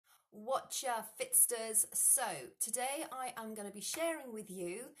Watcher Fitsters. So today I am going to be sharing with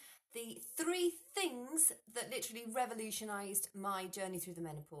you the 3 things that literally revolutionized my journey through the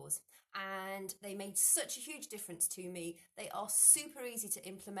menopause, and they made such a huge difference to me. They are super easy to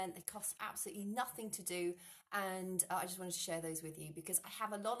implement, they cost absolutely nothing to do, and I just wanted to share those with you because I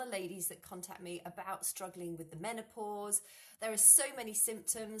have a lot of ladies that contact me about struggling with the menopause. There are so many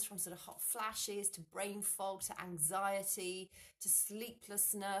symptoms, from sort of hot flashes to brain fog to anxiety to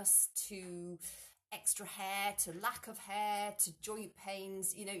sleeplessness to extra hair to lack of hair to joint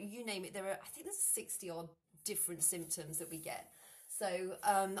pains, you name it. I think there's 60 odd different symptoms that we get. So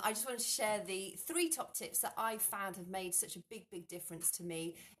I just wanted to share the 3 top tips that I found have made such a big difference to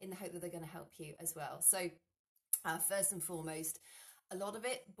me, in the hope that they're going to help you as well. So first and foremost, a lot of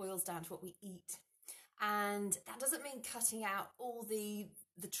it boils down to what we eat. And that doesn't mean cutting out all the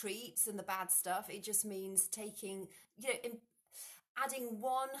treats and the bad stuff. It just means taking, adding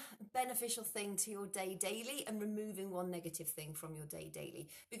one beneficial thing to your day daily and removing one negative thing from your day daily.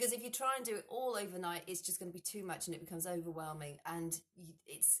 Because if you try and do it all overnight, it's just going to be too much and it becomes overwhelming, and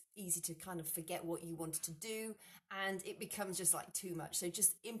it's easy to kind of forget what you wanted to do, and it becomes just like too much. So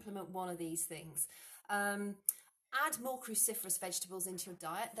just implement one of these things. Add more cruciferous vegetables into your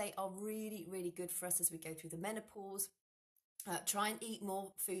diet. They are really good for us as we go through the menopause. Try and eat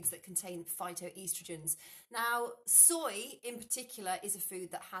more foods that contain phytoestrogens. Now, soy in particular is a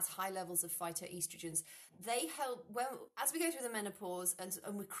food that has high levels of phytoestrogens. They help, well, as we go through the menopause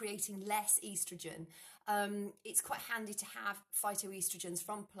and we're creating less estrogen, it's quite handy to have phytoestrogens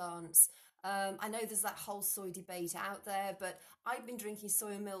from plants. I know there's that whole soy debate out there, but I've been drinking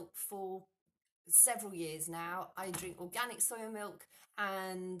soy milk for several years now. I drink organic soya milk,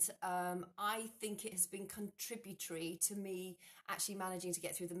 and I think it has been contributory to me actually managing to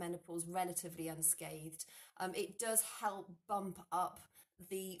get through the menopause relatively unscathed. It does help bump up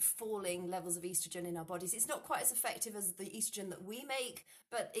the falling levels of estrogen in our bodies. It's not quite as effective as the estrogen that we make,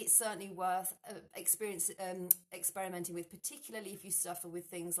 but it's certainly worth experimenting with, particularly if you suffer with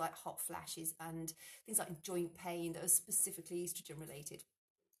things like hot flashes and things like joint pain that are specifically estrogen related.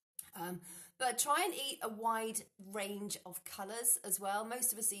 But try and eat a wide range of colours as well.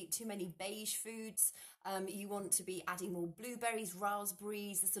 Most of us eat too many beige foods. You want to be adding more blueberries,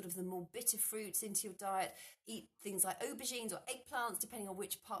 raspberries, the sort of the more bitter fruits into your diet. Eat things like aubergines or eggplants, depending on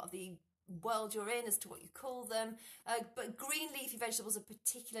which part of the world you're in as to what you call them. But green leafy vegetables are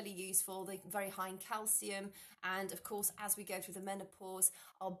particularly useful. They're very high in calcium, and of course, as we go through the menopause,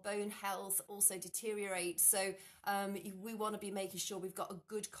 our bone health also deteriorates. So we want to be making sure we've got a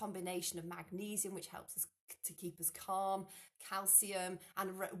good combination of magnesium, which helps us to keep us calm, calcium,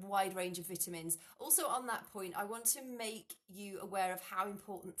 and a wide range of vitamins. Also, on that point, I want to make you aware of how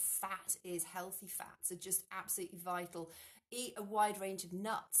important fat is. Healthy fats are just absolutely vital. Eat a wide range of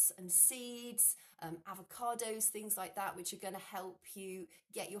nuts and seeds, avocados, things like that, which are going to help you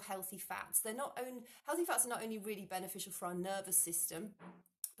get your healthy fats. Healthy fats are not only really beneficial for our nervous system,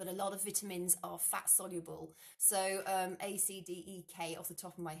 but a lot of vitamins are fat soluble. So A, C, D, E, K off the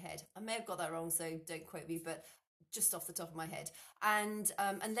top of my head. I may have got that wrong, so don't quote me, but just off the top of my head. And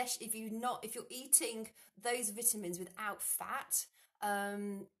if you're eating those vitamins without fat,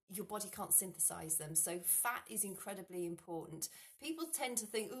 your body can't synthesize them. So fat is incredibly important. People tend to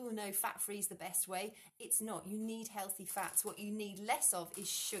think, oh no, fat-free is the best way. It's not. You need healthy fats. What you need less of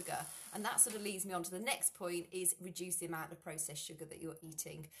is sugar. And that sort of leads me on to the next point, is reduce the amount of processed sugar that you're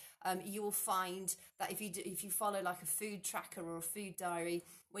eating. You will find that if you follow like a food tracker or a food diary,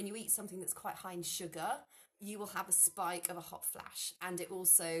 when you eat something that's quite high in sugar, you will have a spike of a hot flash, and it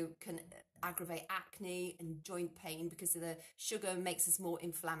also can aggravate acne and joint pain because the sugar makes us more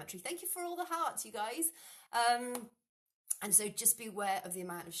inflammatory. Thank you for all the hearts, you guys. And so just be aware of the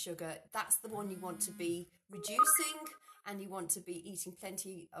amount of sugar. That's the one you want to be reducing, and you want to be eating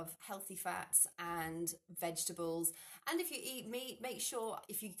plenty of healthy fats and vegetables. And if you eat meat, make sure,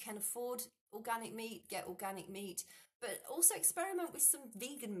 if you can afford organic meat, get organic meat. But also experiment with some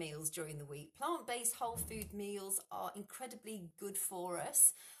vegan meals during the week. Plant-based whole food meals are incredibly good for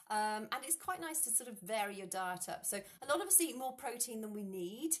us. And it's quite nice to sort of vary your diet up. So a lot of us eat more protein than we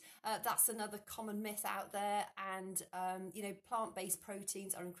need. That's another common myth out there. And, plant-based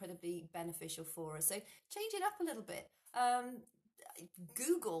proteins are incredibly beneficial for us. So change it up a little bit.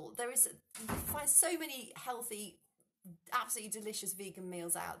 Google, you find so many healthy, absolutely delicious vegan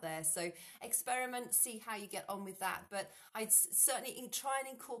meals out there. So experiment, see how you get on with that. But I'd certainly try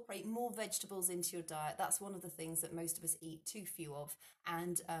and incorporate more vegetables into your diet. That's one of the things that most of us eat too few of.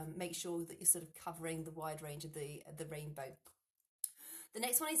 And make sure that you're sort of covering the wide range of the rainbow. The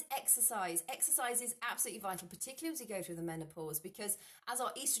next one is exercise. Exercise is absolutely vital, particularly as we go through the menopause, because as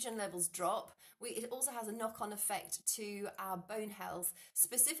our estrogen levels drop, it also has a knock-on effect to our bone health,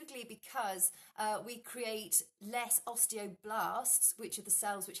 specifically because we create less osteoblasts, which are the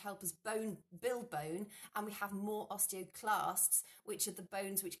cells which help us build bone, and we have more osteoclasts, which are the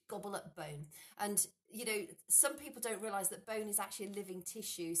bones which gobble up bone. And you know, some people don't realize that bone is actually a living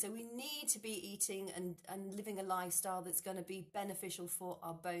tissue. So we need to be eating and living a lifestyle that's going to be beneficial for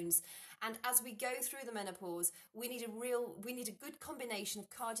our bones. And as we go through the menopause, we need a good combination of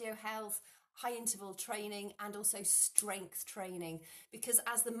cardio health, high interval training, and also strength training, because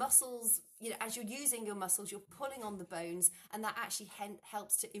as the muscles, as you're using your muscles, you're pulling on the bones, and that actually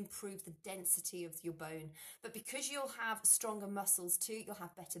helps to improve the density of your bone. But because you'll have stronger muscles too, you'll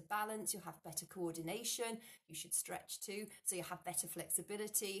have better balance, you'll have better coordination, you should stretch too, so you'll have better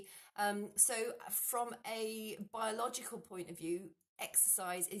flexibility. So from a biological point of view,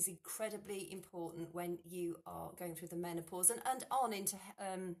 exercise is incredibly important when you are going through the menopause and on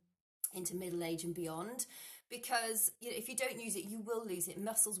into middle age and beyond, because if you don't use it, you will lose it.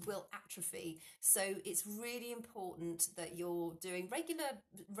 Muscles will atrophy. So it's really important that you're doing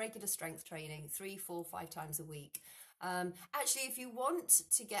regular strength training 3, 4, 5 times a week. Actually, if you want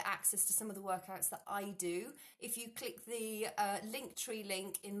to get access to some of the workouts that I do, if you click the Linktree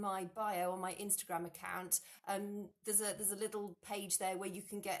link in my bio on my Instagram account, there's a little page there where you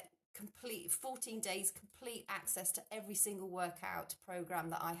can get 14 days complete access to every single workout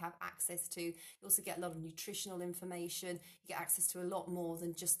program that I have access to. You also get a lot of nutritional information. You get access to a lot more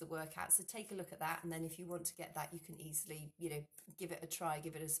than just the workout. So take a look at that, and then if you want to get that, you can easily, give it a try,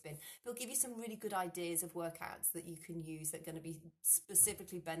 give it a spin. It'll give you some really good ideas of workouts that you can use that are going to be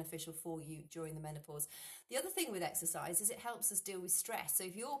specifically beneficial for you during the menopause. The other thing with exercise is it helps us deal with stress. So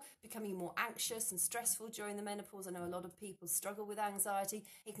if you're becoming more anxious and stressful during the menopause, I know a lot of people struggle with anxiety.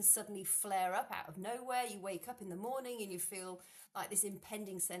 It can suddenly flare up out of nowhere. You wake up in the morning and you feel like this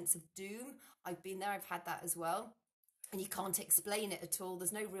impending sense of doom. I've been there, I've had that as well. And you can't explain it at all.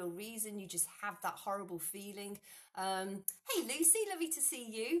 There's no real reason. You just have that horrible feeling. Hey, Lucy, lovely to see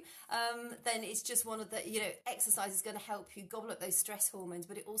you. Then it's just one of the, exercise is going to help you gobble up those stress hormones,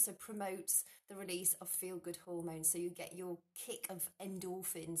 but it also promotes the release of feel-good hormones. So you get your kick of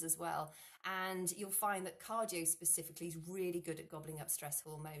endorphins as well. And you'll find that cardio specifically is really good at gobbling up stress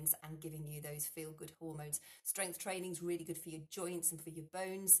hormones and giving you those feel-good hormones. Strength training is really good for your joints and for your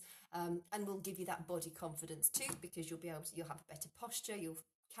bones, and will give you that body confidence too, because you'll have a better posture, you'll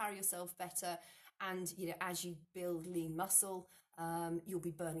carry yourself better, and as you build lean muscle, you'll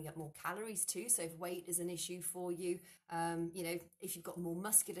be burning up more calories too. So if weight is an issue for you, if you've got more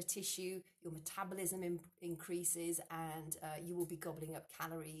muscular tissue, your metabolism increases, and you will be gobbling up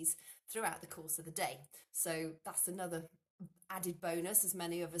calories throughout the course of the day. So that's another added bonus, as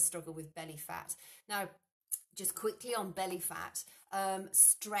many of us struggle with belly fat. Now, just quickly on belly fat,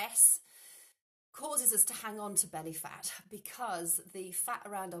 stress causes us to hang on to belly fat because the fat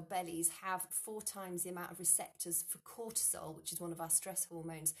around our bellies have 4 times the amount of receptors for cortisol, which is one of our stress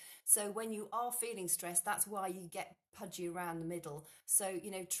hormones. So when you are feeling stressed, that's why you get pudgy around the middle. So,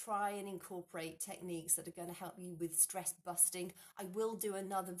 try and incorporate techniques that are going to help you with stress busting. I will do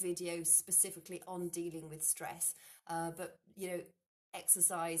another video specifically on dealing with stress, but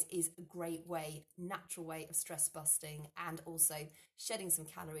exercise is a great natural way of stress busting, and also shedding some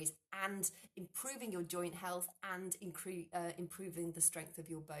calories and improving your joint health and improving the strength of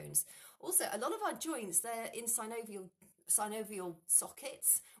your bones. Also, a lot of our joints, they're in synovial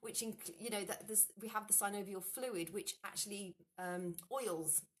sockets, which we have the synovial fluid, which actually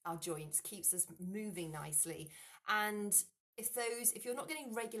oils our joints, keeps us moving nicely. And if you're not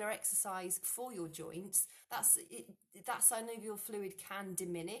getting regular exercise for your joints, that synovial fluid can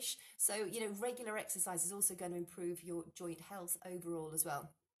diminish. So, regular exercise is also going to improve your joint health overall as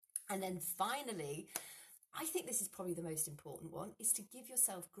well. And then finally, I think this is probably the most important one, is to give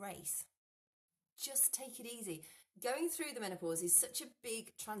yourself grace. Just take it easy. Going through the menopause is such a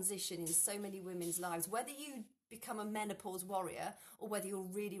big transition in so many women's lives, whether you become a menopause warrior or whether you're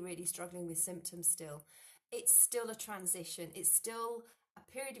really, really struggling with symptoms still. It's still a transition. It's still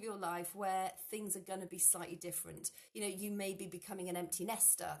a period of your life where things are going to be slightly different. You may be becoming an empty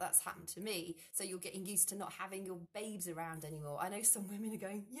nester. That's happened to me. So you're getting used to not having your babes around anymore. I know some women are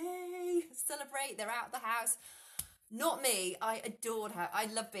going, yay, celebrate, they're out of the house. Not me. I adored her. I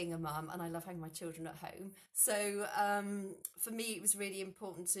love being a mum, and I love having my children at home. So for me, it was really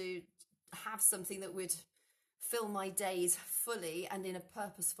important to have something that would fill my days fully and in a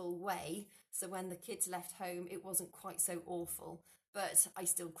purposeful way. So when the kids left home, it wasn't quite so awful, but I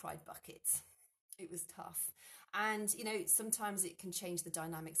still cried buckets. It was tough. And, you know, sometimes it can change the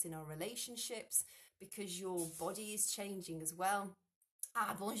dynamics in our relationships because your body is changing as well.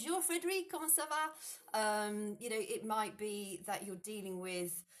 Ah, bonjour Frédéric, comment ça va? You know, it might be that you're dealing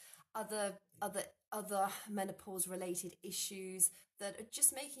with other menopause related issues that are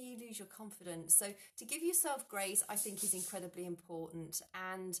just making you lose your confidence. So to give yourself grace, I think, is incredibly important,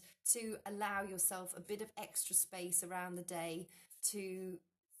 and to allow yourself a bit of extra space around the day to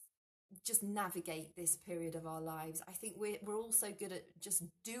just navigate this period of our lives. I think we're all so good at just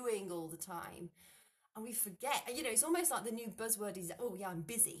doing all the time, and we forget. You know, it's almost like the new buzzword is, oh yeah, I'm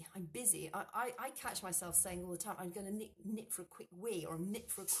busy. I catch myself saying all the time, I'm going to knit for a quick wee, or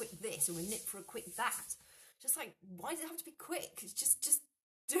knit for a quick this, or knit for a quick that. Just like, why does it have to be quick? It's just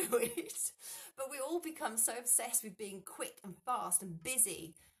do it. But we all become so obsessed with being quick and fast and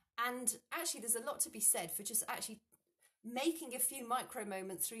busy. And actually, there's a lot to be said for just actually making a few micro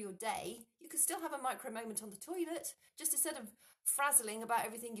moments through your day. You could still have a micro moment on the toilet. Just instead of frazzling about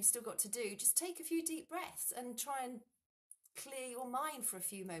everything you've still got to do, just take a few deep breaths and try and clear your mind for a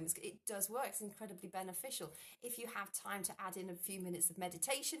few moments. It does work. It's incredibly beneficial. If you have time to add in a few minutes of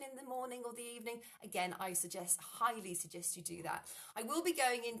meditation in the morning or the evening, again, I highly suggest you do that. I will be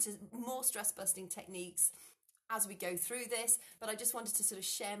going into more stress busting techniques as we go through this, but I just wanted to sort of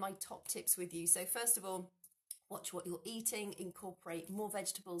share my top tips with you. So first of all, watch what you're eating, incorporate more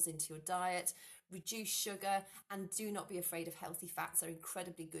vegetables into your diet, reduce sugar, and do not be afraid of healthy fats. They're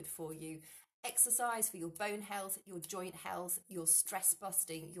incredibly good for you. Exercise for your bone health, your joint health, your stress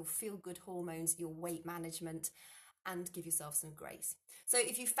busting, your feel-good hormones, your weight management, and give yourself some grace. So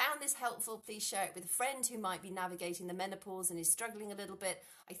if you found this helpful, please share it with a friend who might be navigating the menopause and is struggling a little bit.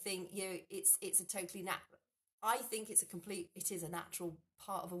 I think, you know, it's a totally I think it is a natural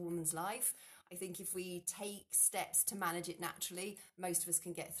part of a woman's life. I think if we take steps to manage it naturally, most of us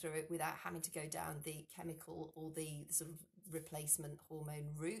can get through it without having to go down the chemical or the sort of replacement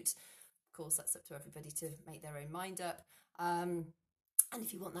hormone route. Of course, that's up to everybody to make their own mind up. And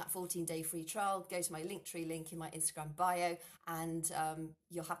if you want that 14-day free trial, go to my Linktree link in my Instagram bio, and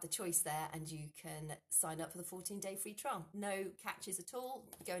you'll have the choice there, and you can sign up for the 14-day free trial. No catches at all.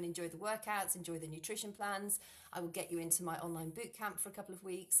 Go and enjoy the workouts, enjoy the nutrition plans. I will get you into my online boot camp for a couple of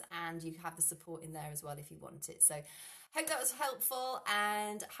weeks, and you have the support in there as well if you want it. So hope that was helpful,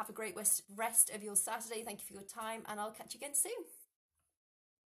 and have a great rest of your Saturday. Thank you for your time, and I'll catch you again soon.